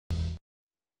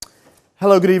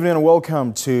Hello, good evening and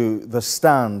welcome to The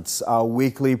Stand, our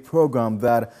weekly program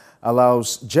that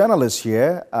allows journalists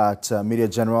here at Media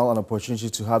General an opportunity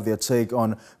to have their take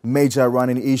on major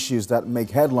running issues that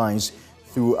make headlines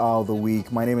throughout the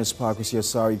week. My name is Parkus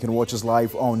Yasari. You can watch us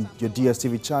live on your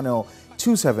DSTV channel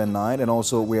 279 and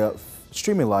also we are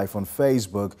streaming live on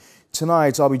Facebook.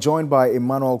 Tonight, I'll be joined by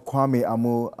Emmanuel Kwame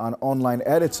Amu, an online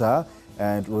editor,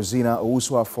 and Rosina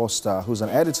Owusua Foster, who's an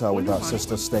editor with our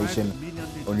sister station,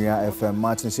 Onya FM.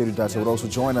 Martin Sedudata will also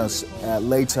join us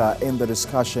later in the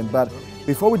discussion. But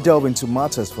before we delve into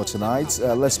matters for tonight,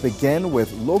 let's begin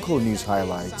with local news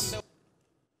highlights.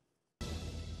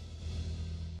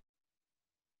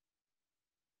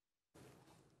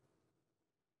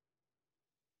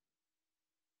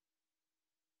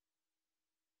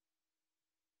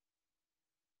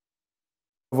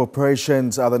 Of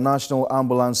operations at the National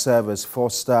Ambulance Service,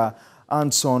 Foster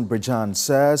Anson Brijan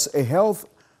says a health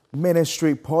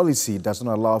ministry policy does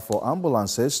not allow for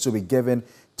ambulances to be given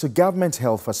to government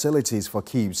health facilities for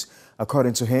keeps.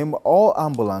 According to him, all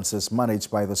ambulances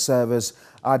managed by the service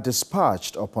are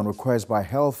dispatched upon request by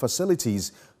health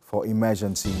facilities for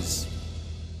emergencies.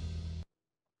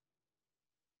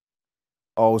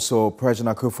 Also,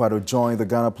 President Akufo-Addo joined the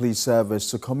Ghana Police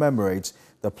Service to commemorate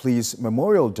the Police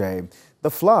Memorial Day. The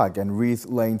flag and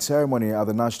wreath-laying ceremony at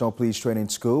the National Police Training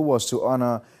School was to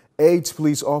honor 8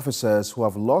 police officers who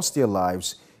have lost their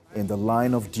lives in the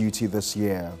line of duty this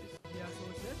year.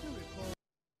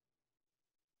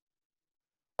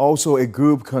 Also, a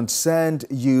group concerned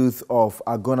youth of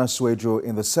Agona Swedro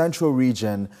in the Central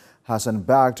Region has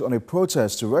embarked on a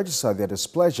protest to register their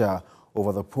displeasure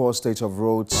over the poor state of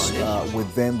roads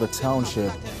within the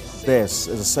township. This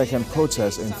is the second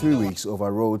protest in 3 weeks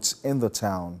over roads in the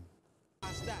town.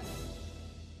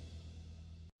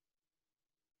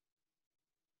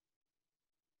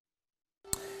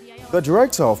 The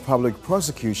Director of Public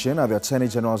Prosecution at the Attorney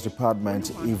General's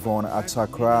Department, Yvonne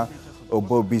Atakra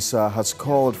Obobisa, has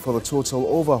called for the total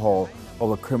overhaul of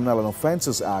the Criminal and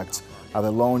Offences Act at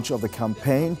the launch of the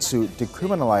campaign to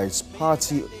decriminalize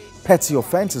petty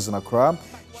offences in Accra.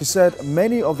 She said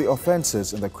many of the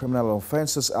offences in the Criminal and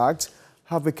Offences Act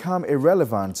have become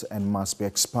irrelevant and must be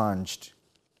expunged.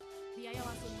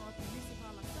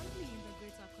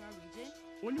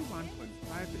 Only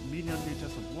 1.5 million liters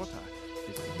of water.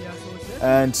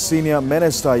 And Senior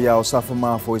Minister Yao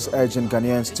Safamafo is urging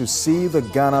Ghanaians to see the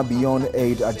Ghana Beyond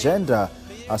Aid agenda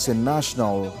as a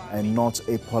national and not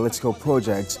a political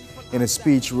project. In a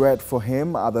speech read for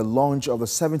him at the launch of the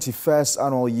 71st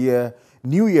annual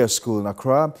New Year School in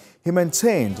Accra, he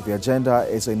maintained the agenda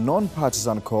is a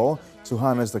non-partisan call to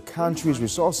harness the country's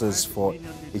resources for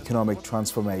economic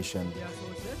transformation.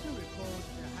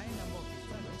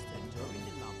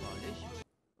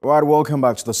 Right, welcome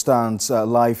back to The Stand,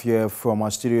 live here from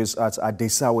our studios at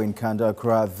Adesawa in Kanda,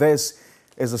 Accra. This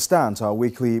is The Stand, our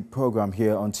weekly program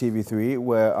here on TV3,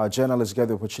 where our journalists get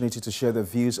the opportunity to share their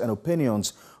views and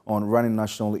opinions on running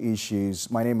national issues.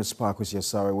 My name is Parkus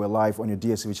Yasari. We're live on your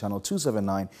DSTV channel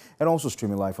 279 and also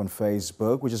streaming live on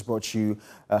Facebook. We just brought you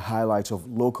a highlight of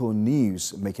local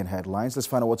news making headlines. Let's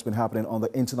find out what's been happening on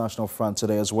the international front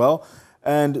today as well.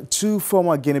 And 2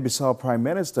 former Guinea-Bissau prime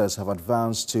ministers have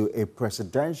advanced to a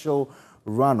presidential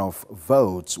runoff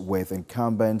vote, with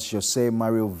incumbent Jose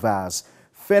Mario Vaz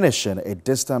finishing a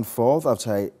distant fourth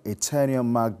after a tenure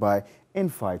marked by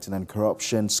infighting and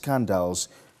corruption scandals.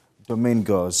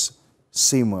 Domingos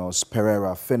Simões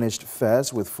Pereira finished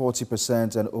first with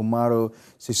 40% and Umaro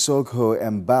Sissoko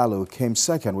Embalo came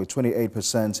second with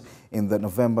 28% in the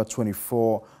November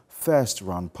 24 first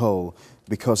round poll.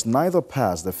 Because neither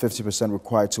passed the 50%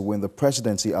 required to win the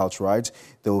presidency outright,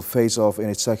 they will face off in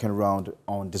a second round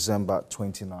on December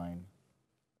 29.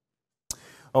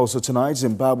 Also tonight,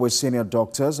 Zimbabwe's senior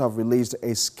doctors have released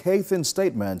a scathing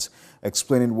statement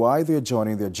explaining why they are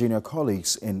joining their junior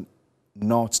colleagues in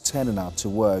not turning up to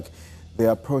work. They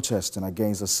are protesting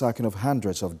against the sacking of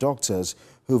hundreds of doctors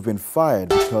who've been fired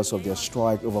because of their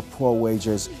strike over poor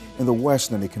wages in the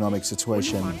worsening economic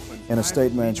situation. In a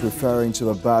statement referring to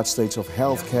the bad state of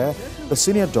healthcare, the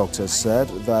senior doctors said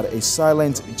that a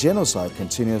silent genocide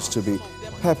continues to be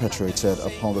perpetrated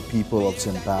upon the people of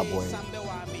Zimbabwe.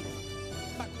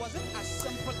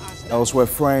 Elsewhere,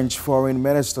 French Foreign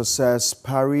Minister says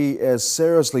Paris is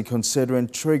seriously considering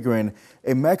triggering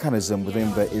a mechanism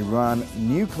within the Iran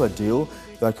nuclear deal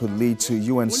that could lead to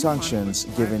UN sanctions,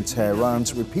 given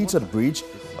Tehran's repeated breach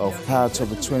of parts of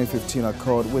the 2015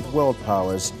 accord with world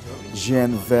powers.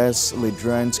 Jean-Yves Le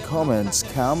Drian's comments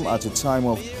come at a time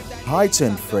of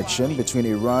heightened friction between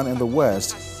Iran and the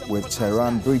West, with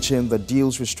Tehran breaching the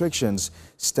deal's restrictions,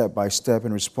 step by step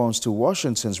in response to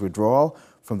Washington's withdrawal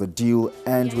from the deal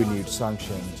and renewed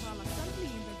sanctions.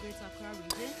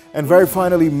 And very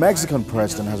finally, Mexican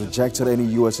president has rejected any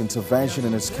U.S. intervention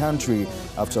in his country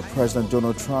after President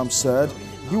Donald Trump said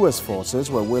U.S.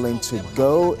 forces were willing to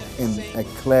go in and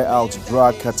clear out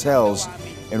drug cartels.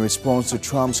 In response to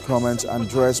Trump's comments,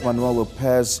 Andres Manuel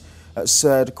Lopez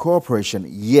said cooperation,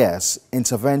 yes,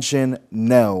 intervention,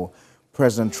 no.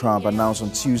 President Trump announced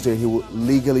on Tuesday he will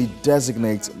legally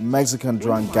designate Mexican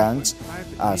drug gangs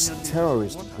as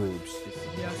terrorist groups.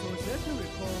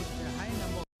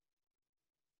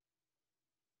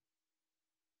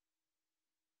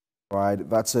 Right,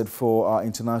 that's it for our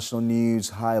international news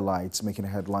highlights making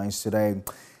headlines today.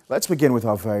 Let's begin with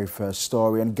our very first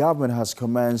story. And government has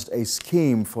commenced a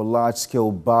scheme for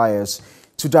large-scale buyers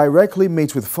to directly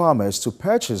meet with farmers to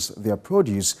purchase their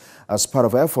produce as part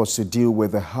of efforts to deal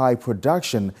with the high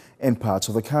production in parts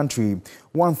of the country.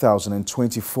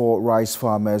 1,024 rice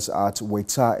farmers at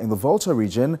Weta in the Volta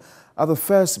region are the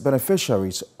first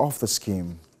beneficiaries of the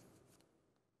scheme.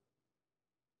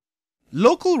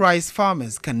 Local rice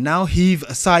farmers can now heave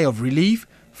a sigh of relief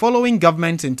following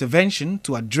government intervention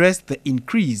to address the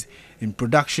increase in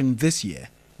production this year.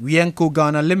 Wienco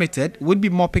Ghana Limited would be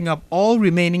mopping up all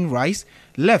remaining rice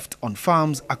left on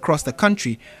farms across the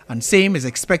country, and same is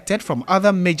expected from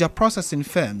other major processing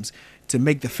firms to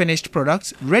make the finished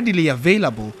products readily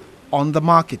available on the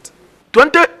market.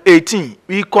 2018,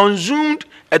 we consumed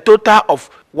a total of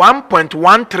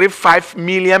 1.135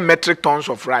 million metric tons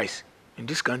of rice in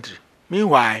this country.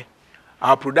 Meanwhile,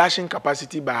 our production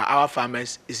capacity by our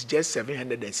farmers is just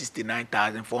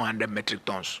 769,400 metric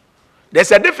tons.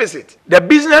 There's a deficit. The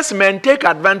businessmen take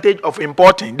advantage of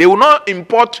importing. They will not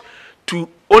import to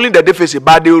only the deficit,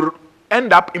 but they will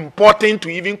end up importing to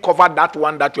even cover that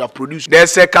one that you have produced.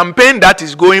 There's a campaign that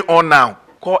is going on now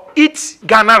called Eat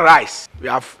Ghana Rice. We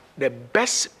have the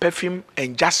best perfume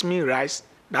and jasmine rice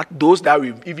that those that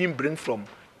we even bring from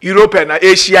Europe and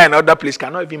Asia and other places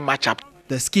cannot even match up.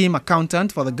 The scheme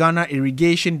accountant for the Ghana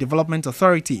Irrigation Development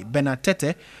Authority, Bernard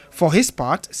Tete, for his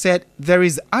part, said there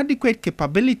is adequate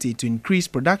capability to increase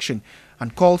production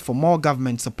and called for more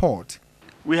government support.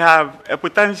 We have a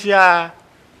potential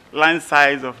land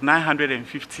size of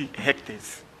 950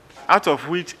 hectares, out of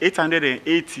which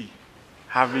 880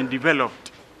 have been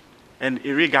developed and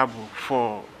irrigable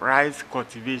for rice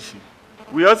cultivation.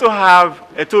 We also have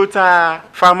a total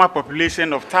farmer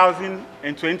population of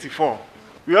 1,024.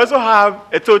 We also have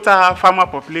a total farmer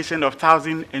population of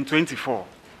 1,024.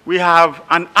 We have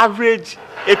an average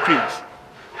acreage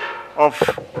of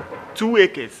 2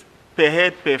 acres per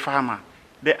head per farmer.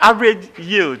 The average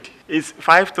yield is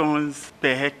 5 tons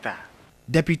per hectare.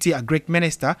 Deputy Agric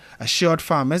Minister assured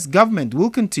farmers government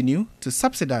will continue to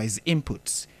subsidize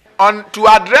inputs. To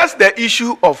address the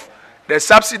issue of the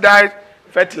subsidized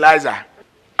fertilizer,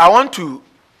 I want to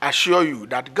assure you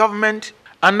that government,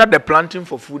 under the Planting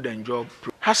for Food and Job,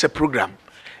 has a program.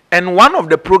 And one of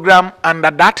the program under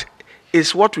that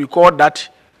is what we call that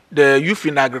the Youth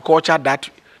in Agriculture.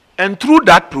 And through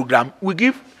that program, we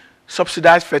give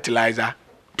subsidized fertilizer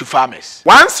to farmers.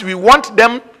 Once we want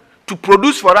them to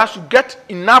produce for us to get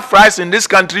enough rice in this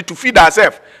country to feed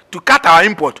ourselves, to cut our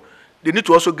import, they need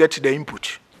to also get the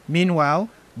input. Meanwhile,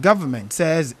 government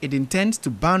says it intends to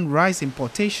ban rice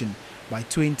importation by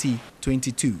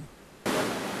 2022.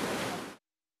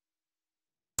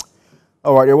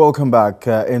 All right, you're welcome back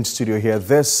in studio here.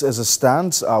 This is A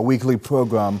Stand, our weekly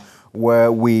program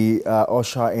where we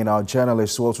usher in our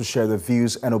journalists to also share their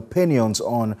views and opinions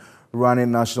on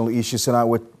running national issues. Tonight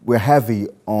we're heavy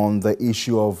on the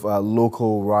issue of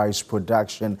local rice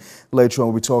production. Later on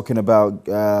we'll be talking about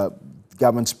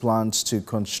government's plans to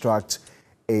construct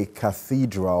a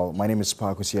cathedral. My name is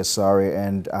Parkus Yasari,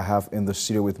 and I have in the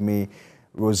studio with me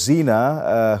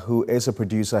Rosina, who is a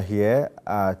producer here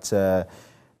at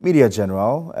Media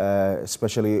General,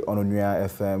 especially on Onua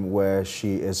FM, where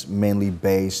she is mainly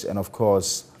based, and of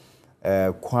course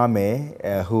Kwame,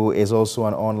 who is also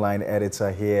an online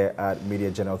editor here at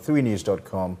Media General,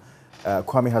 3news.com.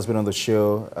 Kwame has been on the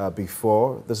show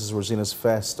before. This is Rosina's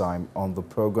first time on the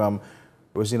program.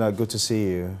 Rosina, good to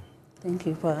see you. Thank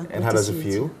you, Pa. And how does it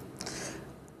feel?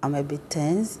 I'm a bit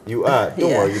tense. You are?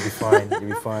 Don't worry, you'll be fine. You'll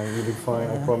be fine. You'll be fine,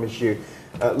 I promise you.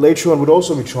 Later on, we'll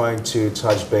also be trying to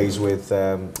touch base with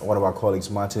one of our colleagues,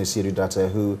 Martin Isiru-Data,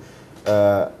 who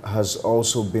has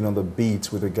also been on the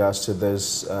beat with regards to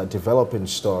this developing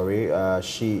story.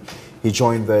 He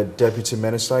joined the deputy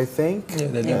minister, I think. Yeah,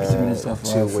 the deputy minister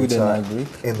for food and agri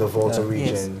in the Volta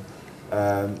region.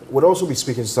 Yes. We'll also be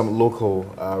speaking to some local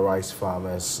rice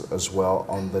farmers as well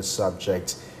on this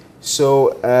subject.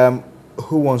 So,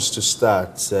 Who wants to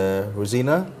start?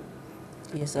 Rosina?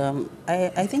 Yes,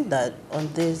 I think that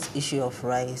on this issue of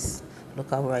rice,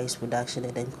 local rice production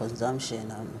and then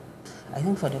consumption, I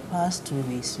think for the past 2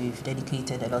 weeks we've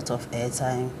dedicated a lot of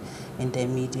airtime in the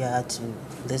media to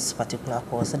this particular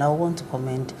cause, and I want to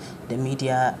commend the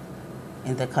media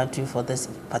in the country for this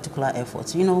particular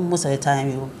effort. You know, most of the time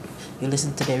you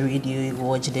listen to the radio, you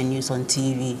watch the news on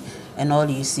TV, and all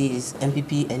you see is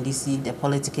MPP, NDC, the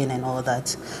politicking and all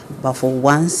that. But for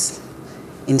once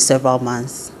in several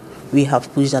months, we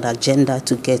have pushed that agenda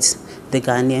to get the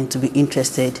Ghanaian to be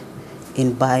interested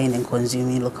in buying and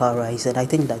consuming local rice. And I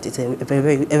think that it's a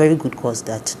very good cause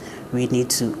that we need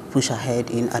to push ahead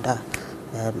in other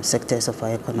sectors of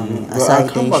our economy. Well, I'll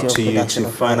come back to you to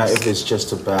find out if it's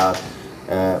just about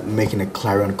making a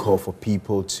clarion call for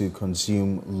people to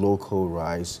consume local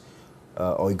rice,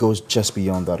 or it goes just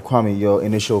beyond that. Kwame, your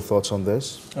initial thoughts on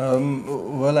this?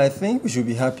 Well, I think we should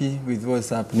be happy with what's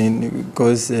happening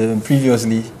because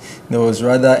previously there was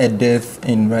rather a dearth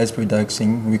in rice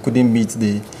production. We couldn't meet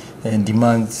the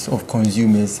demands of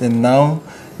consumers, and now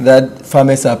that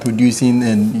farmers are producing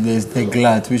and there's a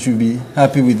glut, we should be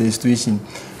happy with the situation.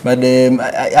 But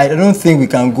I don't think we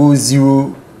can go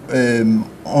zero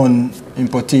on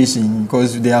importation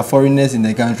because there are foreigners in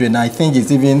the country, and I think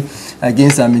it's even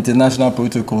against some international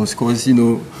protocols because, you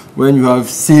know, when you have,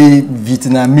 say,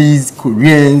 Vietnamese,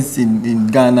 Koreans in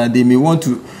Ghana, they may want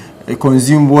to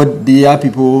consume what their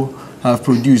people have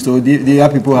produced or their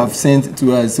people have sent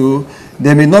to us. So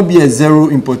there may not be a zero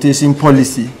importation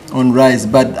policy on rice,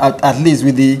 but at least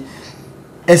with the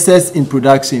excess in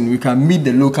production, we can meet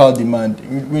the local demand,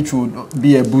 which would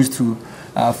be a boost to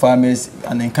our farmers,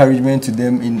 an encouragement to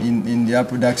them in their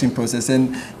production process.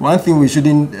 And one thing we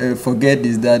shouldn't forget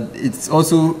is that it's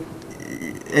also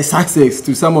a success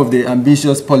to some of the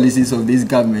ambitious policies of this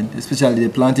government, especially the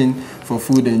planting for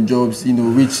food and jobs, you know,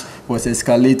 which was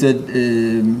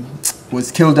escalated, was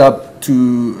scaled up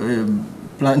to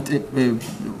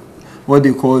what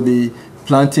they call the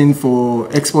planting for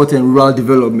export and rural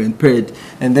development, PERD.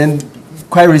 And then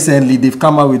quite recently, they've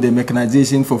come out with the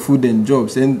mechanization for food and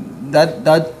jobs. And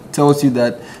that tells you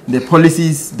that the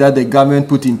policies that the government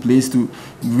put in place to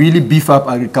really beef up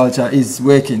agriculture is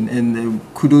working, and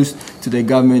kudos to the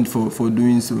government for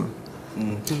doing so.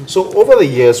 So over the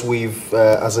years, we've,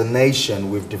 as a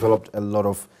nation, we've developed a lot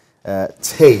of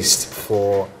taste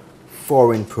for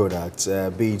foreign products,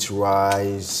 be it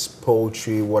rice,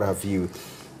 poultry, what have you.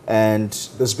 And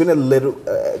there's been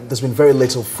very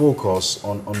little focus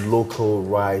on local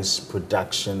rice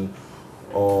production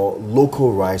or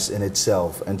local rice in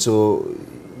itself. And so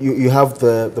you have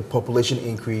the population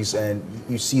increase, and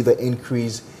you see the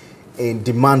increase in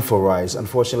demand for rice.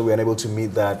 Unfortunately, we're unable to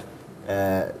meet that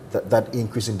that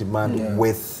increase in demand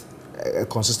with a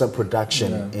consistent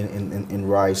production in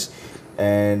rice.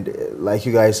 And like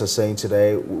you guys are saying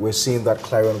today, we're seeing that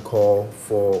clarion call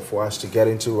for us to get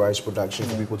into rice production,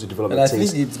 for people to develop a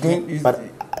taste.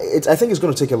 I think it's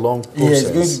going to take a long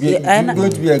process. It's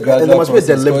going to be a gradual there must process.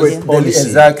 Be a deliberate policy.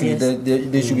 Exactly. Yes.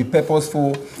 They should be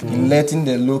purposeful in letting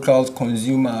the locals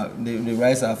consume the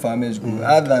rice our farmers grow.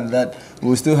 Other than that,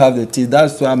 we'll still have the taste.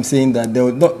 That's why I'm saying that there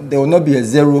will not be a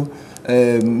zero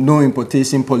no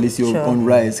importation policy on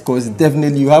rice, because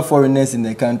definitely you have foreigners in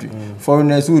the country,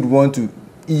 foreigners who would want to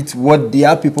eat what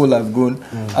their people have grown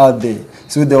out there.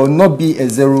 So there will not be a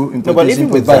zero importation. No, but even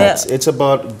with that, it's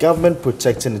about government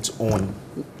protecting its own.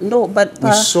 No, but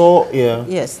we saw,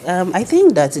 yes, I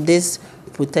think that this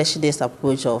protectionist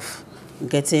approach of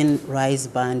getting rice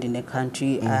banned in the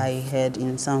country, I heard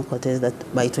in some quarters that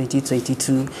by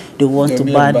 2022 they want to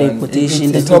ban the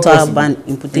importation, the total ban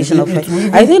importation of rice.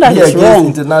 I think that is wrong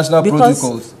international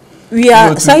protocols. We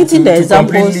are citing the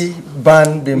examples.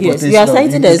 Ban the importation. Yes, we are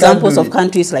citing the examples of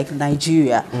countries like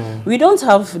Nigeria. We don't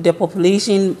have the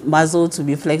population muscle to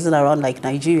be flexing around like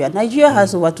Nigeria. Nigeria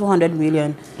has over 200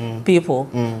 million people.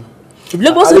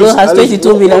 Lagos alone has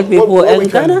 22 million people. And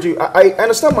Ghana? I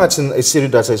understand Martin is serious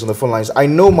that is on the phone lines. I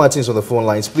know Martin's on the phone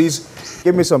lines. Please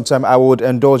give me some time. I would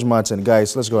indulge Martin.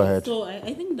 Guys, let's go ahead. So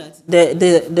I think that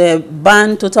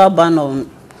the total ban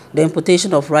on the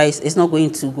importation of rice is not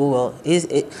going to go well.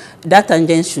 That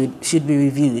tangent should be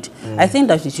reviewed. I think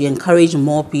that we should encourage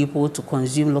more people to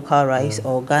consume local rice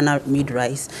or Ghana made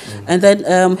rice, and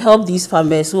then help these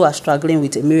farmers who are struggling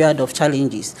with a myriad of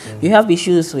challenges. You have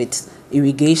issues with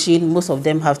irrigation. Most of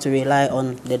them have to rely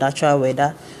on the natural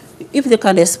weather. If they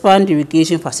can expand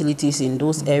irrigation facilities in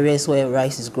those areas where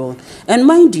rice is grown, and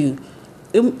mind you,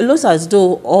 it looks as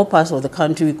though all parts of the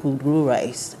country could grow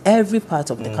rice. Every part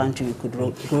of the country could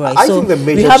grow rice. I think the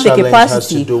major challenge has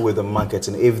to do with the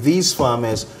marketing. If these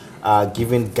farmers are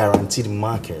given guaranteed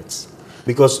markets,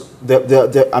 Because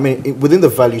I mean, within the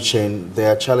value chain,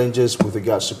 there are challenges with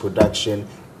regards to production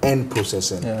and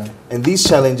processing. Yeah. And these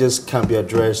challenges can be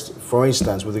addressed, for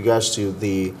instance, with regards to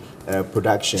the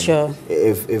production. Sure.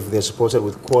 If they're supported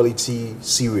with quality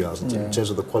cereals, in terms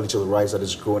of the quality of the rice that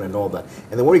is grown and all that.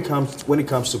 And then when it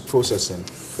comes to processing,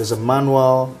 there's a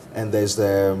manual and there's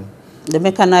the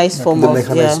mechanized form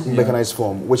mechanized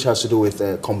form, which has to do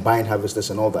with combined harvesters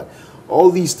and all that. All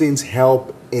these things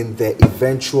help in the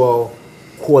eventual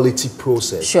quality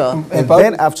process. Sure. And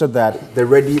then after that, the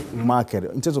ready market,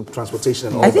 in terms of transportation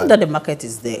and all that. I think that the market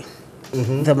is there.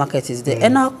 The market is there.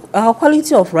 And our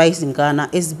quality of rice in Ghana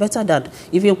is better than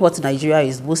even what Nigeria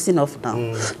is boasting of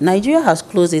now. Nigeria has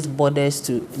closed its borders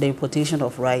to the importation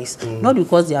of rice, not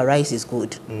because their rice is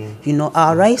good. You know,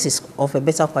 our rice is of a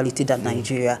better quality than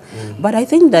Nigeria. But I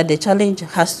think that the challenge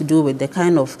has to do with the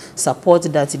kind of support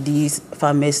that these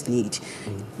farmers need.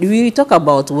 We talk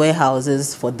about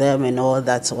warehouses for them and all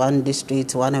that, one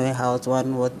district, one warehouse,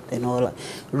 one what and all that.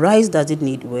 Rice doesn't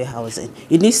need warehousing.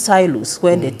 It needs silos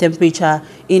where the temperature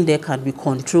in there can be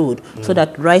controlled so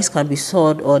that rice can be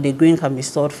stored or the grain can be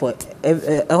stored for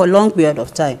a long period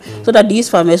of time so that these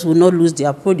farmers will not lose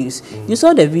their produce. You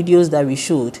saw the videos that we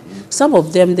showed. Some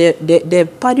of them, their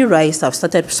paddy rice have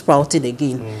started sprouting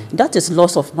again. That is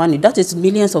loss of money. That is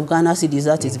millions of Ghana cedis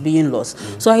that is being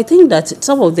lost. So I think that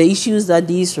some of the issues that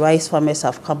these rice farmers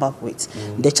have come up with,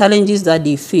 the challenges that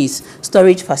they face,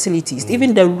 storage facilities,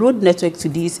 even the road network to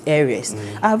these areas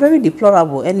are very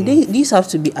deplorable, and these have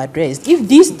to be addressed. If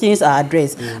these things are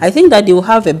addressed, I think that they will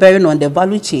have a bearing on the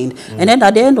value chain, and then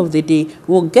at the end of the day,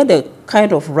 we'll get the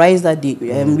kind of rice that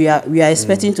we are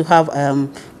expecting to have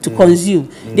to consume.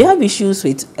 They have issues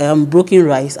with broken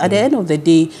rice. At the end of the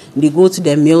day, they go to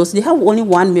the mills. They have only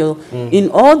one mill in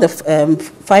all the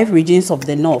 5 regions of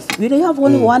the north. We have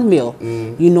only one mill,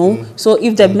 you know. So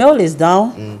if the mill is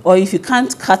down, or if you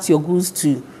can't cut your goods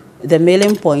to the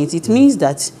mailing point, it means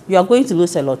that you are going to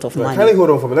lose a lot of money. Kindly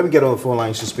hold on for me. Let me get on the phone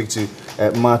line to speak to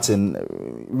Martin.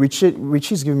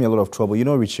 Richie's giving me a lot of trouble. You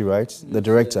know Richie, right? The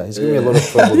director. He's giving me a lot of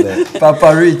trouble there.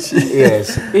 Papa Rich.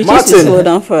 Yes. Richie, Martin, hold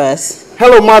on for us.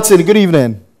 Hello, Martin. Good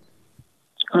evening.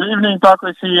 Good evening,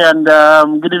 Pakwesi,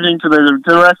 and good evening to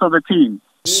the rest of the team.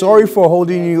 Sorry for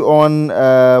holding you on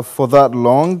for that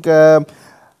long.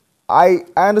 I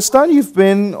understand you've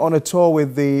been on a tour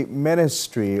with the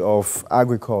Ministry of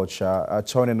Agriculture,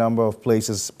 touring a number of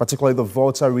places, particularly the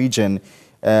Volta region,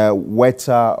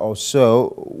 Weta or so.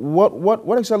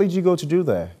 What exactly did you go to do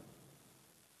there?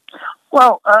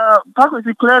 Well,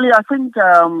 Pakwesi, clearly, I think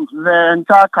the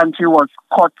entire country was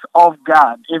caught off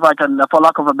guard. If I can, for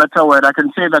lack of a better word, I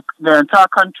can say that the entire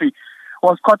country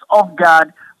was caught off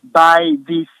guard by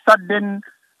the sudden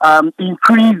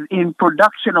increase in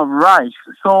production of rice.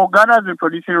 So Ghana has been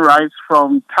producing rice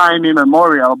from time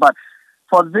immemorial, but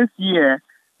for this year,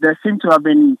 there seemed to have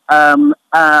been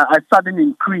a sudden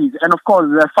increase. And of course,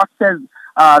 the factors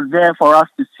are there for us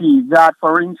to see that,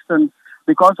 for instance,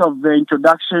 because of the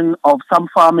introduction of some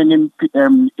farming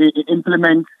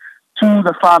implements to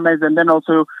the farmers, and then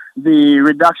also the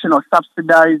reduction of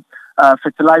subsidized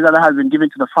fertilizer that has been given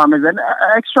to the farmers, and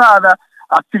extra other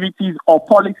activities or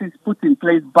policies put in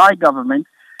place by government,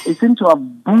 it seems to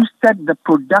have boosted the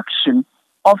production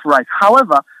of rice.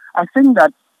 However, I think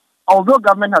that although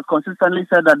government has consistently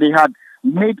said that they had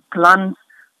made plans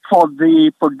for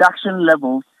the production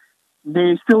levels,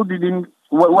 they still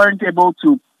weren't able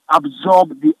to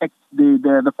absorb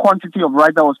the quantity of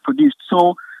rice that was produced.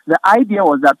 So the idea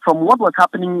was that from what was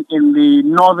happening in the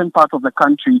northern part of the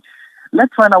country,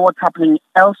 let's find out what's happening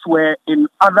elsewhere in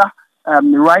other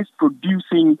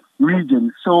rice-producing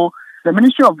regions. So the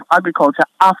Ministry of Agriculture,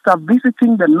 after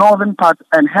visiting the northern part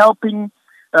and helping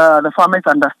the farmers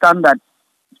understand that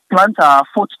plans are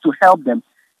afoot to help them,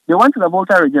 they went to the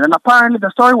Volta region, and apparently the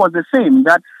story was the same,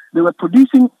 that they were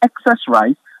producing excess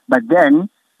rice, but then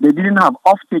they didn't have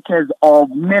off-takers or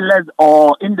millers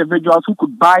or individuals who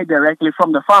could buy directly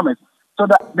from the farmers. So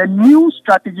the new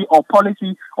strategy or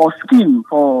policy or scheme,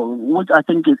 for which I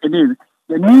think it is,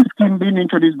 the new scheme being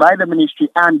introduced by the ministry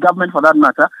and government for that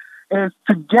matter, is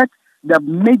to get the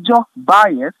major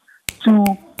buyers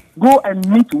to go and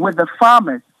meet with the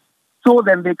farmers so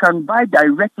then they can buy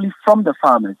directly from the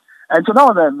farmers. And so that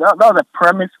was a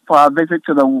premise for our visit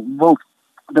to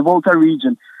the Volta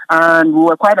region. And we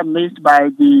were quite amazed by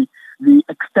the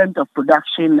extent of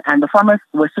production, and the farmers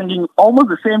were singing almost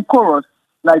the same chorus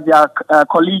like their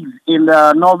colleagues in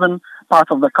the northern part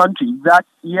of the country, that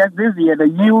yes, this year the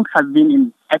yield has been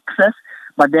in excess,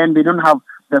 but then they don't have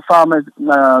the farmers,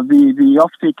 the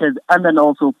off-takers, and then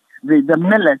also the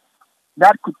millers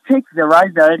that could take the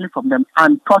rice directly from them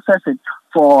and process it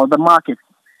for the market.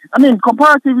 I mean,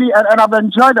 comparatively, and I've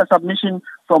enjoyed the submission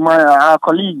from our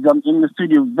colleagues in the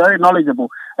studio, very knowledgeable.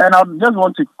 And I just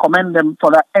want to commend them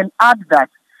for that and add that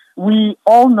we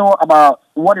all know about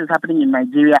what is happening in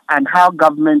Nigeria and how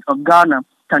government of Ghana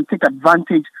can take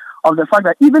advantage of the fact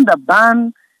that even the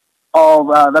ban of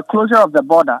the closure of the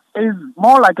border is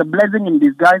more like a blessing in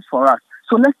disguise for us.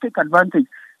 So let's take advantage.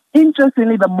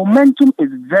 Interestingly, the momentum is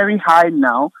very high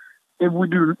now. If we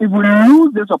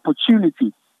lose this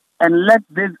opportunity and let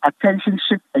this attention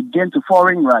shift again to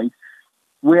foreign rice,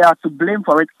 we are to blame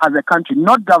for it as a country,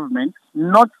 not government,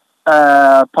 not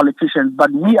politicians,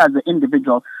 but we as an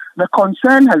individual. The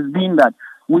concern has been that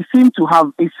we seem to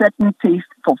have a certain taste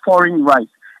for foreign rice.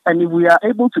 And if we are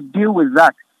able to deal with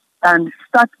that and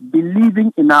start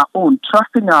believing in our own,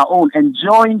 trusting our own,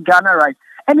 enjoying Ghana rice,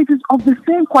 and it is of the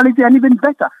same quality and even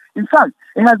better. In fact,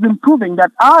 it has been proven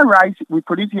that our rice we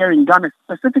produce here in Ghana,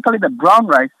 specifically the brown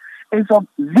rice, is of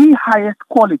the highest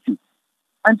quality.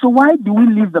 And so why do we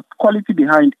leave the quality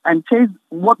behind and chase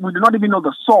what we do not even know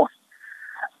the source?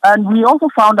 And we also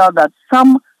found out that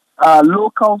some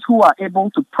locals who are able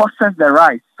to process the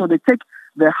rice, so they take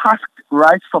the husked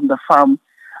rice from the farm,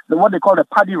 what they call the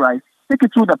paddy rice, take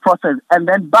it through the process and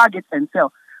then bag it and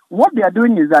sell. What they are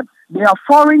doing is that they are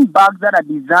foreign bags that are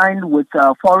designed with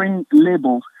foreign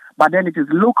labels, but then it is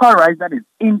local rice that is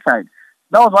inside.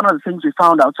 That was one of the things we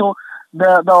found out. So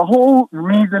the whole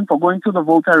reason for going to the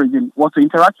Volta region was to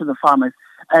interact with the farmers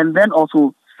and then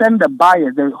also send the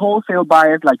buyers, the wholesale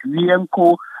buyers like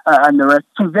VMCO and the rest,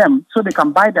 to them so they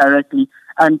can buy directly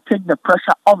and take the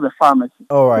pressure off the farmers.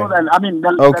 All right. So then, I mean,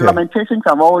 the lamentations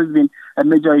have always been a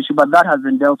major issue, but that has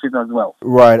been dealt with as well.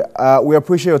 Right. We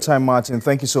appreciate your time, Martin.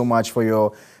 Thank you so much for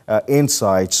your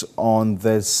insights on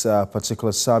this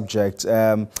particular subject.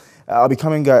 I'll be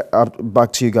coming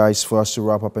back to you guys for us to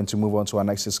wrap up and to move on to our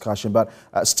next discussion. But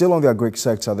still on the agri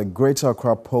sector, the Greater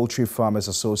Accra Poultry Farmers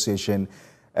Association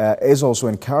is also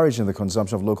encouraging the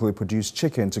consumption of locally produced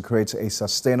chicken to create a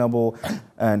sustainable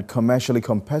and commercially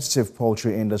competitive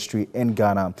poultry industry in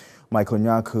Ghana. Michael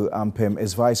Nyaku Ampim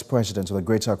is Vice President of the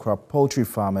Greater Accra Poultry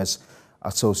Farmers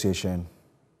Association.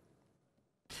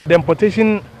 The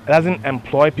importation doesn't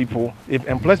employ people, it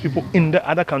employs people in the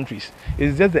other countries.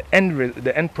 It's just the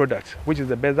end product, which is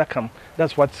the best that comes.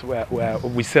 That's what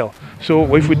we sell.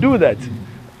 So if we do that,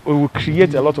 we will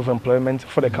create a lot of employment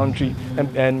for the country,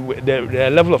 and the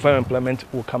level of unemployment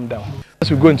will come down. As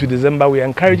we go into December, we are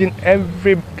encouraging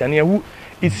every Ghanaian who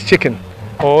eats chicken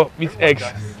or eats eggs.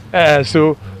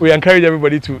 So we encourage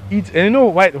everybody to eat. And you know,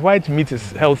 white meat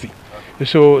is healthy.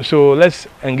 So let's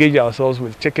engage ourselves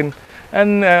with chicken.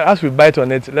 And as we bite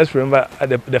on it, let's remember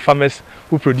the farmers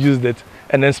who produced it.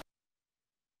 And then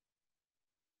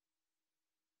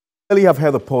We have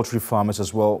heard the poultry farmers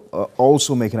as well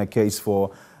also making a case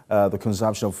for the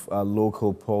consumption of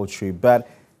local poultry. But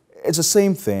it's the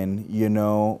same thing, you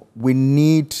know, we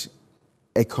need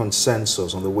a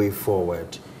consensus on the way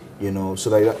forward, you know, so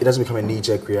that it doesn't become a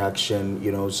knee-jerk reaction.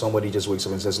 You know, somebody just wakes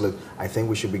up and says, look, I think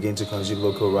we should begin to consume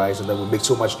local rice, and then we make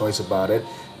so much noise about it,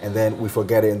 and then we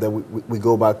forget it, and then we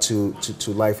go back to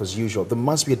life as usual. There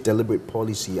must be a deliberate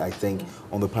policy, I think,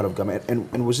 on the part of government.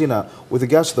 And Rosina, with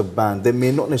regards to the ban, there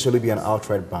may not necessarily be an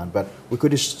outright ban, but we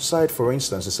could decide, for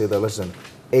instance, to say that, listen,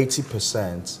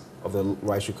 80% of the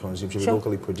rice we consume should be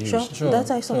locally produced. Sure. That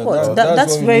I support.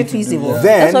 That's very feasible. Then,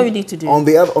 that's what we need to do. On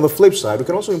the flip side, we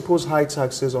can also impose high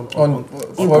taxes on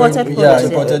imported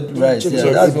rice.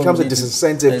 Yeah, it becomes a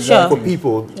disincentive for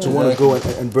people to want to go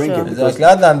and bring it. Exactly.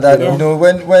 Other than that, you know,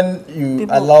 when you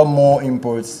allow more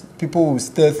imports, people will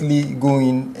stealthily go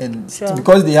in and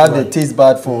because they have the taste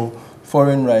bad for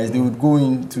foreign rice, they would go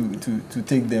in to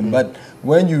take them. But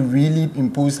when you really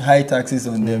impose high taxes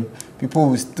on them, people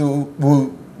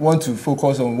will want to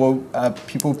focus on what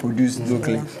people produce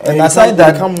locally. And aside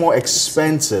that, become more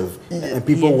expensive, and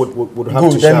people would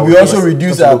have to. Then we also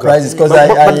reduce our prices because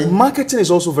but marketing is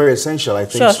also very essential. I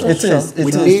think so. It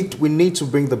is. We need to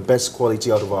bring the best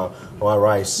quality out of our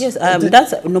rice. Yes,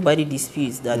 that's nobody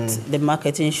disputes that the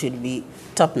marketing should be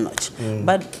top notch.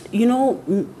 But you know,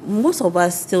 most of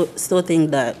us still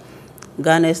think that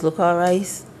Ghana's local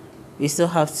rice, we still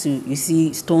have to, you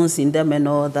see, stones in them and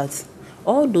all that.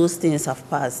 All those things have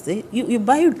passed. You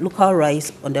buy local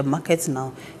rice on the market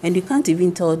now, and you can't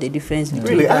even tell the difference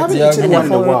between really? I haven't eaten one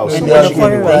in a while. And the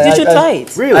foreign rice. You should try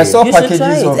it. Really? I saw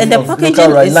packages of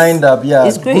local rice lined up. Yeah,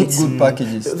 it's great. Good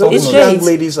packages. Those young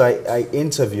ladies I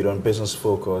interviewed on Business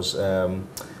Focus,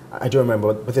 I don't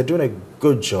remember, but they're doing a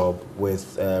good job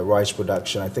with rice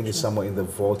production. I think it's somewhere in the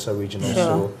Volta region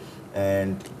also.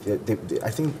 And I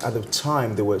think at the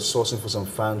time they were sourcing for some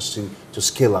funds to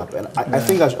scale up. And I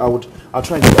think I'll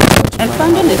try and get that. And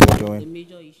funding is one of the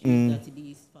major issues that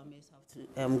these farmers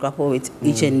have to grapple with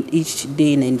each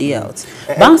day in and day out.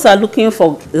 Banks are looking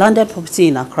for landed property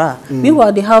in Accra.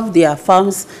 Meanwhile, they have their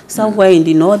farms somewhere in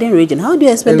the northern region. How do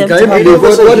you expect them to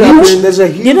have there's a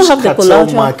huge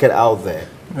cartel market out there.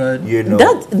 Right. You know,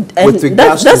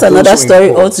 that's another story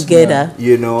altogether.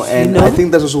 You know, and I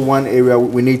think that's also one area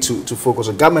we need to focus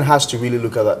on. Government has to really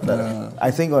look at that.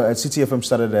 I think CTFM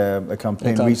started a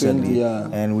campaign recently,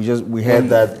 and we heard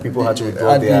that people had to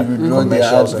withdraw their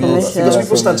commercials because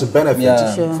people stand to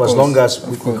benefit for as long as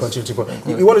we can continue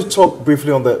to. You want to talk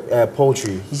briefly on the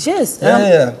poultry? Yes.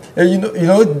 You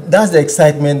know, that's the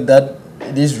excitement that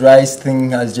this rice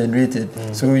thing has generated.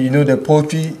 So the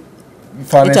poultry.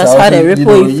 It has had a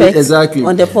ripple effect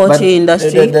on the poultry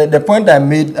industry. The point I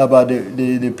made about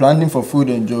the planting for food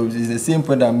and jobs is the same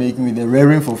point I'm making with the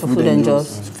rearing for food and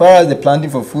jobs. As far as the planting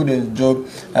for food and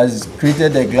jobs has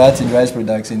created a glut in rice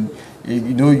production,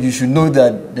 you should know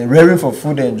that the rearing for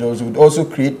food and jobs would also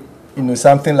create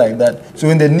something like that. So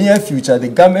in the near future, the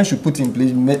government should put in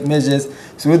place measures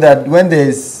so that when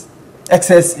there's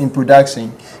excess in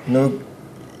production,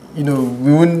 we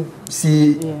won't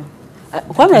see.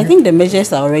 I think the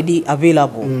measures are already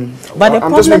available. But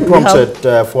I'm just being prompted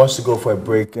for us to go for a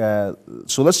break.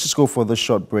 So let's just go for this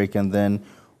short break and then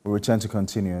we'll return to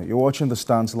continue. You're watching The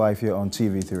Stance live here on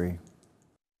TV3.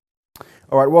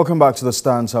 All right, welcome back to The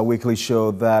Stance, our weekly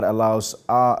show that allows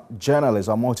our journalists,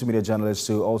 our multimedia journalists,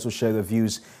 to also share their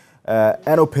views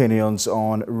and opinions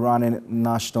on running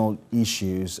national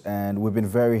issues. And we've been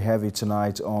very heavy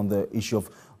tonight on the issue of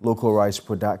local rice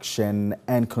production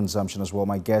and consumption as well.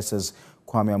 My guest is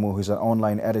Kwame Amu, who's an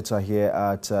online editor here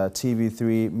at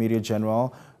TV3 Media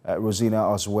General.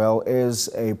 Rosina as well is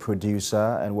a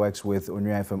producer and works with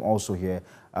Onua FM also here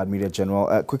at Media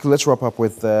General. Quickly, let's wrap up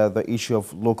with the issue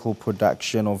of local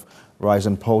production of rice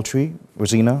and poultry.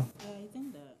 Rosina? I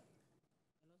think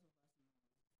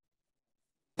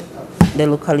that the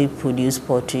locally produced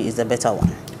poultry is the better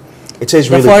one. It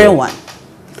tastes really good. The foreign one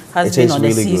has been on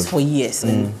the seas for years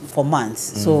and for months,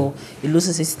 so it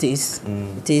loses its taste.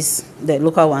 The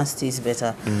local ones taste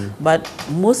better, but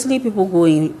mostly people go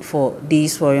in for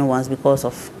these foreign ones because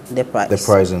of the price. The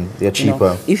pricing, they're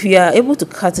cheaper. If you are able to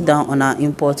cut down on our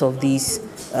import of these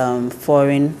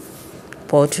foreign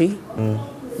poultry,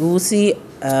 we will see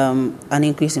an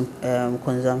increase in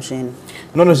consumption.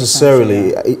 Not necessarily.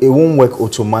 It won't work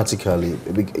automatically.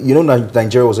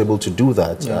 Nigeria was able to do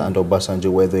that under Obasanjo,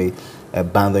 where they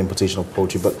banned the importation of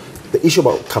poultry. But the issue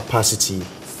about capacity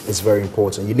is very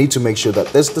important. You need to make sure that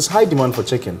there's high demand for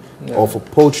chicken or for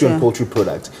poultry and poultry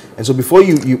products. And so before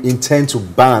you intend to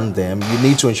ban them, you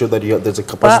need to ensure that there's a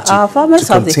capacity. But our farmers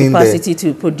have the capacity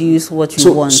to produce what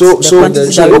you want. So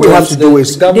what we have to do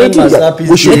is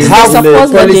we should have the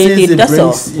policies it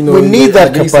brings. We need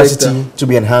that capacity to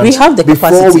be enhanced. We have the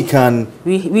capacity. Before we can.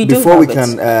 Before we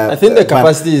can. I think the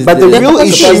capacity is. But the real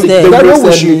issue,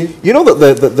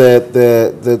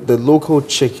 the local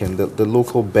chicken, the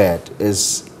local bird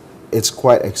it's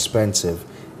quite expensive,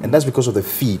 and that's because of the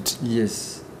feed.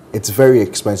 Yes, it's very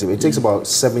expensive. It takes about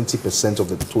 70% of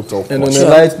the total cost. And on a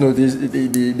light note,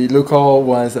 the local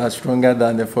ones are stronger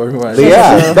than the foreign ones. They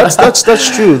are. That's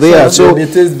true. They are. So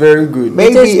it is very good.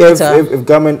 Maybe if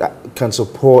government can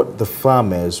support the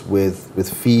farmers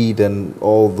with feed and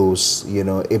all those,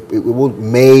 it will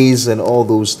maize and all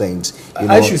those things.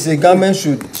 I should say government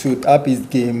should up its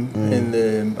game in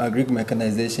the agri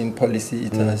mechanization policy.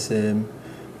 It has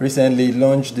recently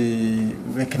launched the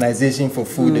mechanization for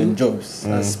food and jobs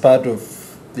as part of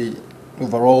the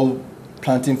overall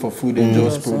planting for food and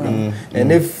jobs program.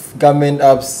 And if government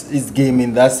ups its game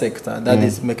in that sector, that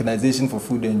is mechanization for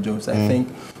food and jobs, I think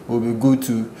will be good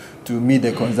to meet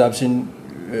the consumption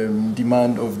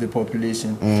demand of the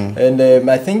population. And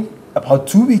I think about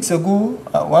 2 weeks ago,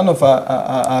 one of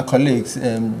our colleagues,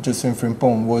 Josephine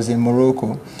Frimpong, was in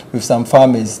Morocco with some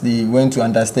farmers. They went to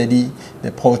understudy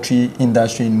the poultry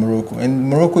industry in Morocco. And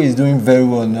Morocco is doing very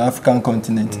well on the African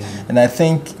continent. And I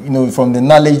think, from the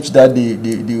knowledge that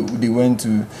they went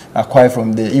to acquire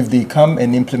from there, if they come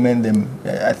and implement them,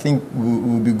 I think it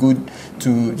will be good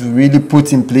to really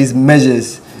put in place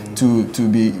measures to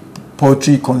be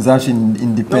poultry consumption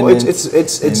independent. No,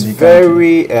 it's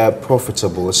very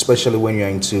profitable, especially when you're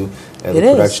into the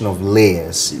production of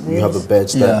layers. You have the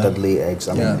birds that lay eggs.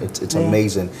 I mean, it's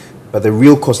amazing. But the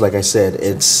real cost, like I said,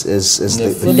 is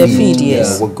the feed,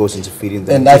 yes. What goes into feeding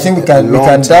them. And I think we can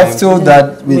dovetail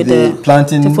that with the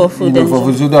planting for food,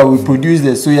 so that we produce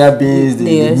the soya beans,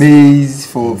 the maize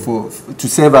to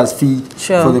serve as feed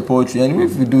for the poultry. And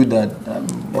if we do that,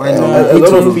 why not? A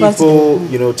lot of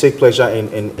people, take pleasure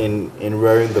in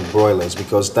rearing the broilers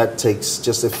because that takes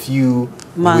just a few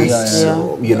months,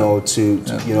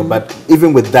 But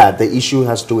even with that, the issue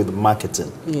has to do with marketing.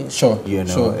 Yeah. It's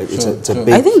a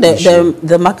big I think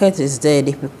the market is there,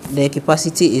 the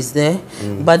capacity is there,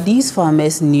 but these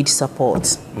farmers need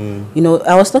support.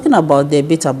 I was talking about the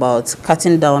bit about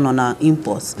cutting down on our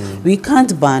imports. We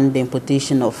can't ban the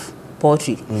importation of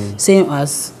poultry, same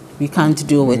as we can't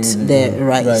do with the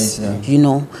rice,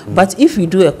 But if we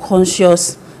do a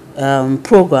conscious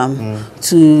program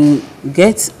to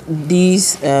get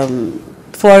these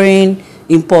foreign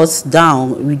imports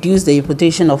down, reduce the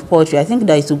importation of poultry, I think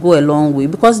that it will go a long way,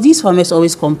 because these farmers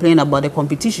always complain about the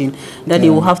competition that they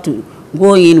will have to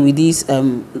go in with these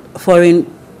foreign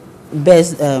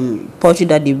best poultry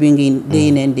that they bring in day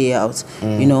in and day out.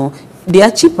 They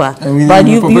are cheaper. But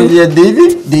they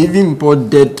even import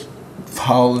dead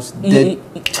fowls, dead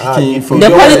chicken. The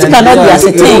quality cannot be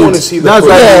ascertained.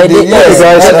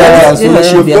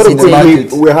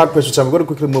 We're hard pressed for time. We're going to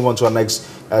quickly move on to our next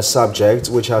subject,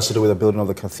 which has to do with the building of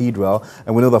the cathedral.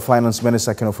 And we know the Finance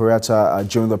Minister, Ken Ofori-Atta,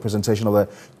 during the presentation of the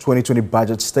 2020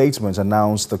 budget statement,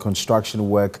 announced the construction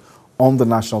work on the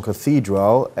National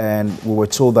Cathedral, and we were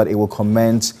told that it will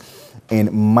commence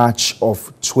in March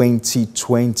of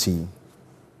 2020.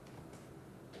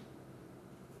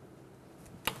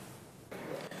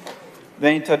 The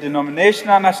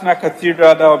interdenominational National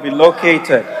Cathedral that will be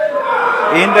located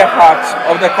in the heart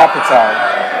of the capital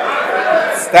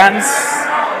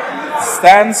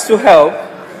stands to help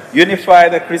unify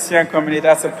the Christian community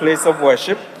as a place of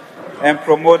worship and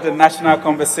promote the national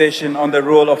conversation on the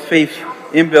role of faith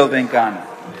in building Ghana.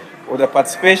 With the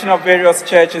participation of various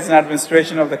churches in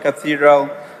administration of the cathedral,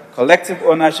 collective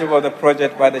ownership of the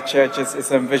project by the churches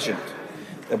is envisioned.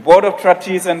 The Board of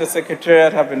Trustees and the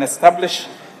Secretariat have been established,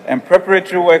 and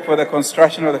preparatory work for the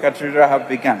construction of the cathedral have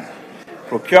begun.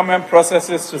 Procurement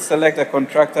processes to select a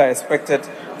contractor are expected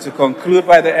to conclude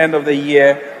by the end of the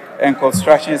year, and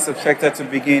construction is expected to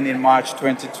begin in March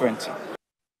 2020.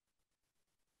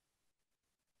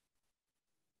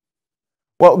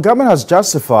 Well, government has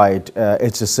justified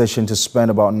its decision to spend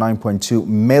about 9.2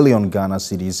 million Ghana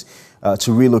cedis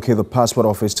to relocate the passport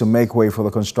office to make way for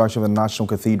the construction of the National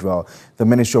Cathedral. The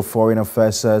Ministry of Foreign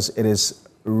Affairs says it is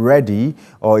ready,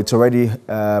 or it already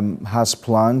has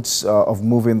plans of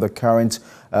moving the current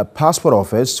passport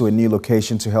office to a new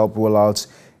location to help roll out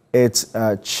its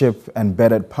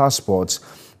chip-embedded passports.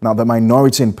 Now, the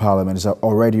minority in Parliament is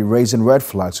already raising red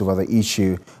flags over the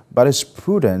issue, but is it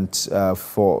prudent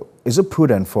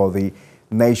for the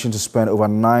nation to spend over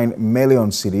 9 million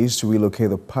cedis to relocate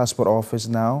the passport office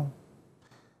now?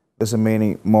 There's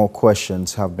many more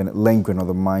questions have been lingering on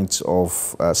the minds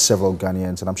of several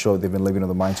Ghanaians, and I'm sure they've been living on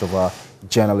the minds of our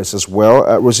journalists as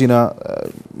well. Rosina,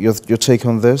 your take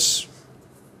on this?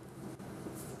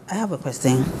 I have a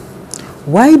question.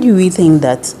 Why do we think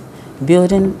that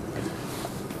building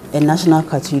a national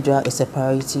cathedral is a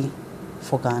priority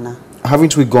for Ghana?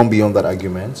 Haven't we gone beyond that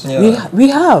argument? Yeah. We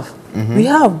have. We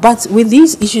have. But with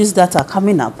these issues that are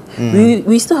coming up,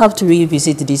 we still have to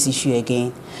revisit this issue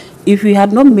again. If we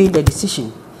had not made the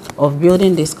decision of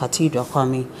building this cathedral,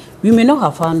 we may not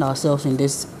have found ourselves in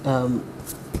this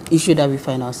issue that we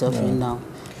find ourselves in now.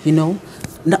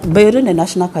 Building a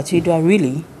national cathedral,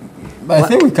 really. But I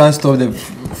think we can't stop them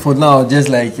for now. Just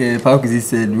like Pakuzi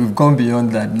said, we've gone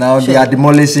beyond that. Now they are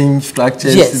demolishing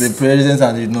structures. The president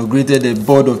has inaugurated the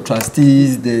board of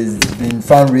trustees. There's been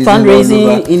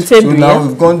fundraising in February. So now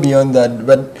we've gone beyond that.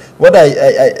 But what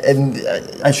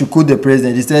I should quote the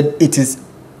president. He said it is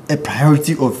a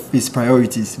priority of his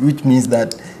priorities, which means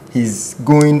that he's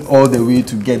going all the way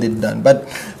to get it done. But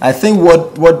I think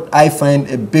what I find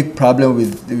a big problem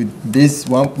with this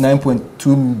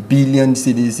 9.2 billion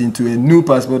cedis into a new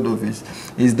passport office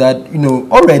is that,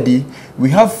 already we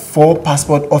have 4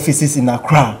 passport offices in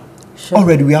Accra.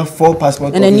 Already we have 4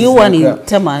 passport offices. And a new one in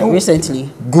Tema recently.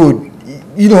 Good.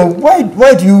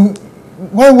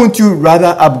 Why won't you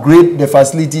rather upgrade the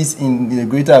facilities in the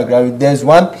Greater Accra? There's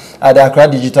one at the Accra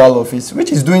Digital Office,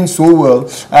 which is doing so well.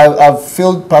 I've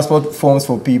filled passport forms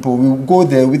for people. We go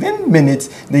there, within minutes,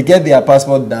 they get their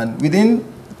passport done. Within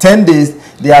 10 days,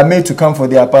 they are made to come for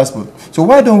their passport. So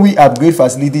why don't we upgrade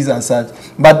facilities and such,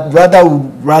 but rather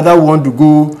want to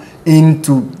go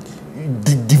into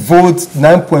vote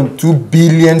 9.2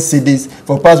 billion cedis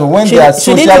for passport when there are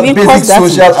basic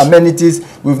social amenities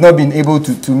we've not been able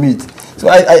to meet. So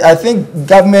I think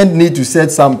government need to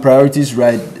set some priorities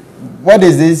right. What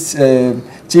is this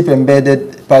chip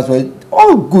embedded passport?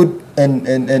 All good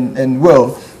and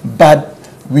well, but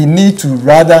we need to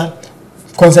rather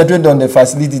concentrate on the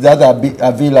facilities that are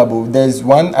available. There's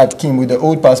one at Kim with the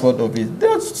old passport office.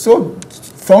 There's so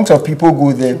throngs of people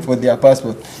go there for their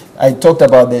passport. I talked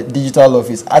about the digital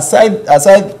office. Aside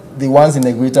the ones in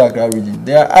the Greater Accra region,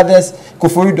 there are others.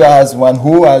 Koforidua has one,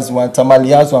 Ho has one, Tamale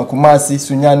has one, Kumasi,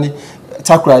 Sunyani,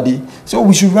 Takoradi. So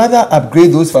we should rather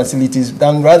upgrade those facilities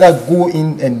than rather go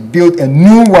in and build a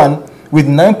new one with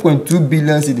 9.2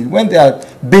 billion cedis when there are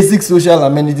basic social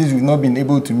amenities we've not been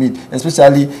able to meet,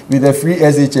 especially with the free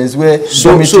SHS where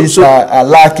dormitories are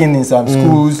lacking in some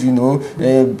schools, you know,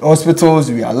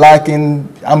 hospitals we are lacking,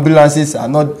 ambulances are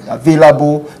not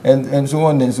available, and so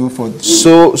on and so forth.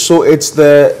 So it's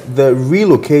the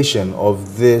relocation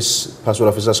of this passport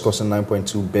officers costing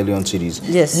 9.2 billion cedis.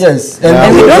 Yes. Yes. And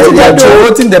we are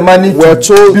devoting the money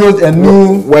to build a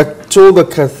new. We're told the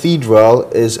cathedral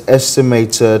is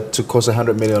estimated to cost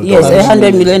 $100 million. Yes,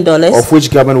 $100 million. Of which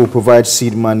government will provide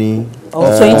seed money.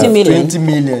 Of 20 million. 20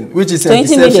 million, which is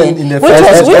 20 million. In the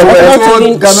Government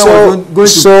was going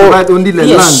to provide only the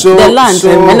land. The land.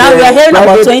 And now we are hearing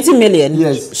about 20 million.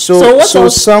 Yes. So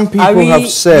some people have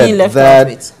said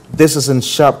that this is in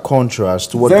sharp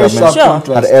contrast to what government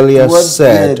had earlier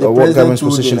said, or what government's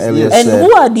position earlier said. And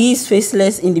who are these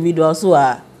faceless individuals who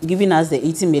are giving us the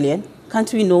 80 million?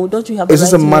 Can't we know? Don't we have? Is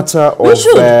this a matter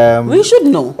of we should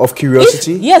know of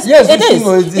curiosity? Yes, it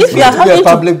is. If you are having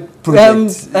to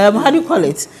how do you call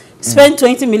it? Spend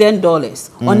 $20 million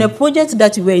on a project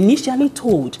that we were initially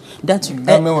told that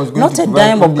not a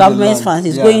dime of government's funds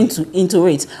is going into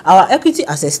it. Our equity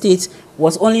as a state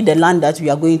was only the land that we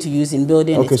are going to use in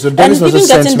building. Okay, so Dennis has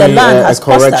sent me a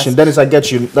correction. Dennis, I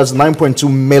get you. That's 9.2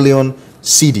 million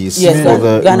cedis for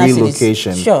the Ghana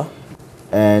relocation. Cedis. Sure.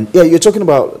 And yeah, you're talking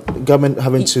about government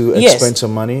having to expend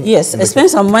some money. Yes, expend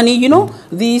some money. You know,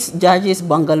 these judges'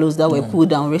 bungalows that were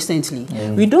pulled down recently.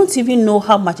 We don't even know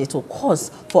how much it will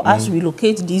cost for us to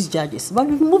relocate these judges. But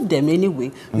we've moved them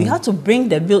anyway. We had to bring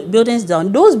the buildings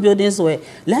down. Those buildings were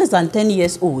less than 10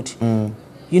 years old.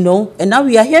 You know, and now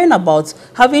we are hearing about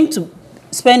having to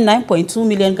spend 9.2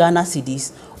 million Ghana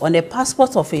cedis on a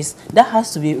passport office that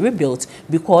has to be rebuilt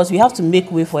because we have to make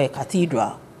way for a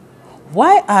cathedral.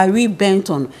 Why are we bent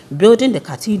on building the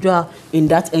cathedral in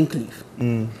that enclave?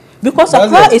 Because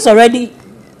Accra is already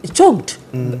choked.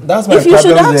 That's my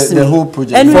problem, the whole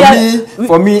project. And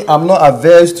for me, I'm not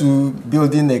averse to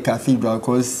building a cathedral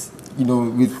because, you know,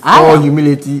 with all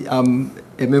humility, I'm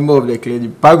a member of the clergy.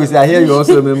 Pagos, I hear you're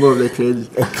also a member of the clergy.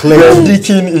 A clergy.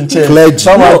 Deacon in church. Clergy.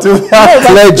 Clergy.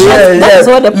 That's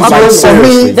what the public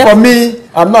says. For me,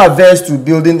 I'm not averse to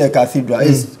building a cathedral.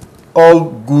 It's all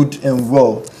good and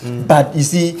well, but you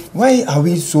see, why are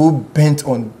we so bent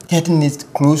on getting it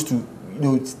close to, you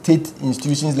know, state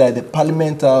institutions like the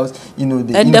Parliament House, you know,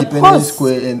 the Independence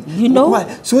Square, and you know, why?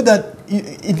 So that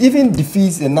it even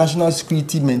defeats the national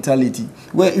security mentality,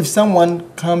 where if someone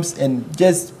comes and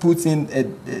just puts in a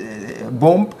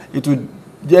bomb, it would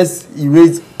just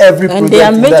erase every project. And there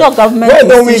are major government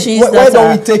institutions why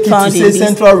don't we take it to say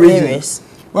Central Region,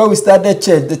 where we started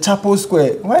church, the Chapel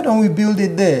Square? Why don't we build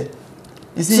it there?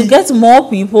 You see, to get more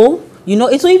people, you know,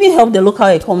 it will even help the local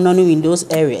economy in those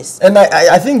areas. And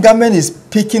I think government is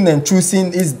picking and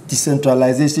choosing its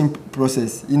decentralization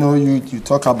process. You know, you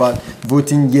talk about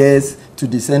voting yes to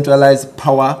decentralize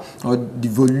power or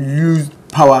devolve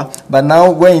power, but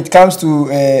now when it comes to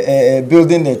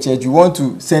building a church, you want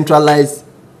to centralize,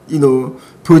 you know,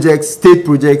 projects, state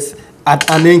projects at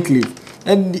an enclave.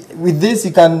 And with this,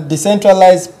 you can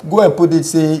decentralize, go and put it,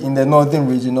 say, in the northern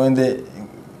region or in the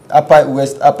upper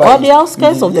west, upper or the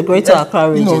outskirts of the Greater Accra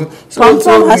region. You know,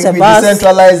 so has a vast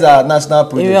decentralize our national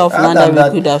project. Area of land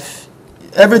that we could have.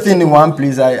 Everything in one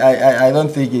place, I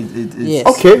don't think it's... Yes.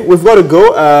 Okay, we've got to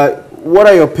go. What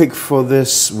are your picks for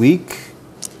this week?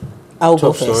 I'll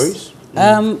Top go first.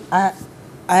 Stories?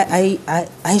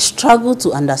 I struggle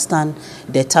to understand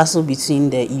the tussle between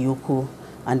the EUCO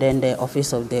and then the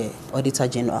Office of the Auditor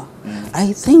General.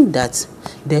 I think that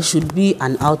there should be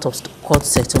an out-of-court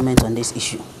settlement on this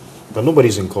issue. But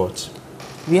nobody's in court.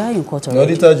 We are in court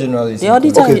already. The Auditor General is the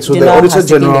Auditor okay, so the Auditor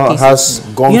General has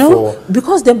gone for...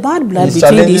 Because the bad blood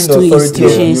between these two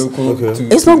institutions,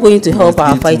 it's not going to help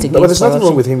our fight against corruption. But there's nothing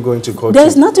wrong with him going to court.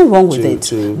 There's nothing wrong with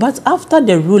it. But after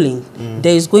the ruling,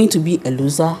 there is going to be a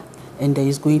loser and there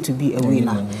is going to be a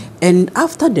winner. And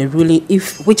after the ruling,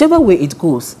 if whichever way it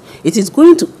goes, it is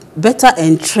going to better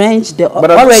entrench the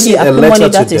already acrimony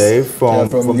that is from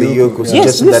the Iyoko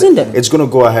yes, suggesting that it's going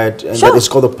to go ahead and that it's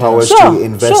got the powers to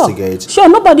investigate. Sure,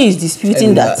 nobody is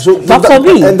disputing that. So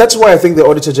and that's why I think the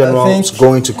Auditor General's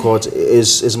going to court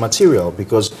is material,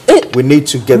 because we need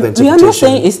to get the interpretation. We are not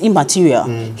saying it's immaterial.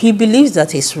 He believes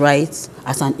that his rights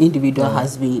as an individual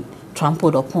has been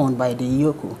trampled upon by the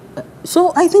Iyoko.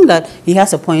 So I think that he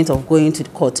has a point of going to the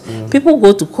court. People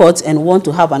go to court and want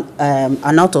to have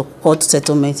an out-of-court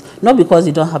settlement, not because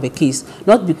they don't have a case,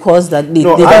 not because that they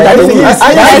don't have a case.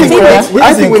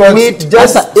 I think we need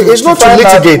just, it's not to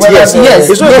litigate, yes.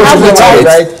 It's not to litigate.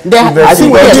 I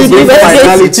think we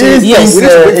need to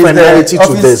bring finality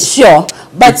to this. Sure,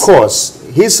 but because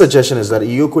his suggestion is that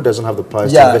Iyoko doesn't have the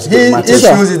powers to investigate matters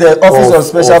issues the Office of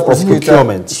Special Prosecutor.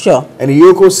 Procurement. Sure. And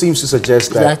Iyoko seems to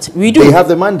suggest that we do. They have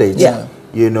the mandate. Yeah.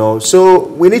 You know, so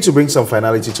we need to bring some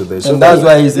finality to this. And so that's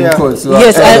why he's in court. So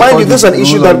yes, and mind you, this is an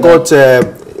issue that got,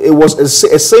 it was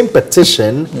a same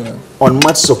petition on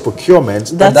matters of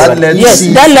procurement. That led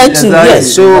to,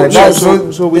 yes.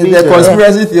 So we need the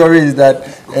conspiracy theory is that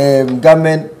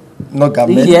not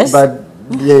government, but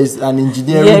there is an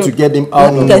engineering to get him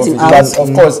out of office. But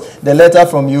of course, the letter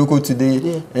from Iyoko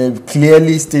today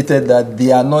clearly stated that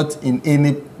they are not in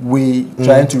any way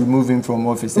trying to remove him from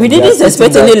office. We didn't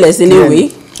expect any less anyway.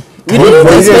 We didn't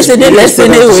expect any less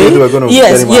anyway.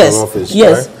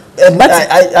 Yes. But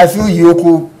I feel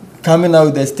Iyoko coming out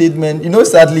with a statement. You know,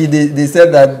 sadly, they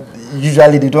said that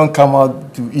usually they don't come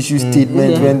out to issue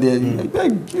statements when they.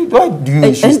 Why do you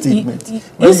issue statements?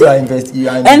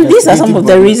 And these are some of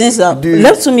the reasons that,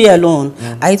 left to me alone,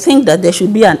 I think that there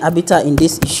should be an arbiter in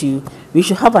this issue. We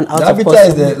should have an out of court. The arbiter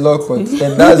is the law court,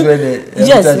 and that's where the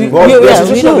we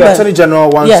know the Attorney General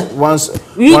once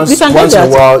in a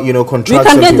while, you know, contracts.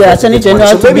 We can get the Attorney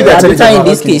General to be the arbiter in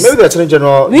this case. Maybe the Attorney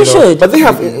General. We should, but they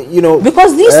have, you know,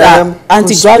 because these are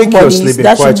anti-drug bodies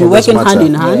that should be working hand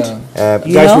in hand.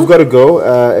 Guys, we've got to go.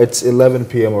 It's 11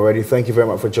 p.m. already. Thank you very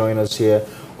much for joining us here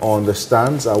on The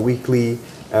Stands, our weekly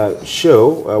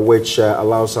show, which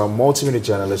allows our multimedia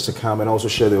journalists to come and also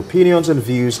share their opinions and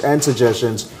views and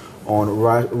suggestions on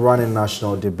running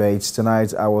national debates.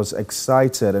 Tonight, I was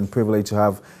excited and privileged to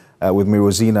have with me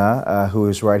Rosina, who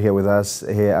is right here with us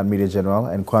here at Media General,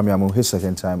 and Kwame Amu, his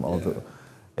second time.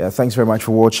 Thanks very much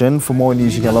for watching. For more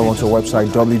news, you can log on to our website,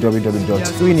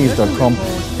 www.3news.com.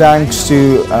 Thanks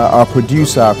to our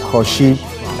producer, Koshi,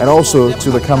 and also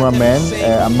to the cameramen,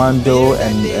 Amando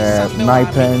and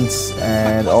Nipens,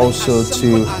 and also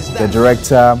to the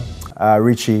director,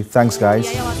 Richie. Thanks, guys.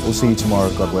 We'll see you tomorrow,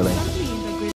 God willing.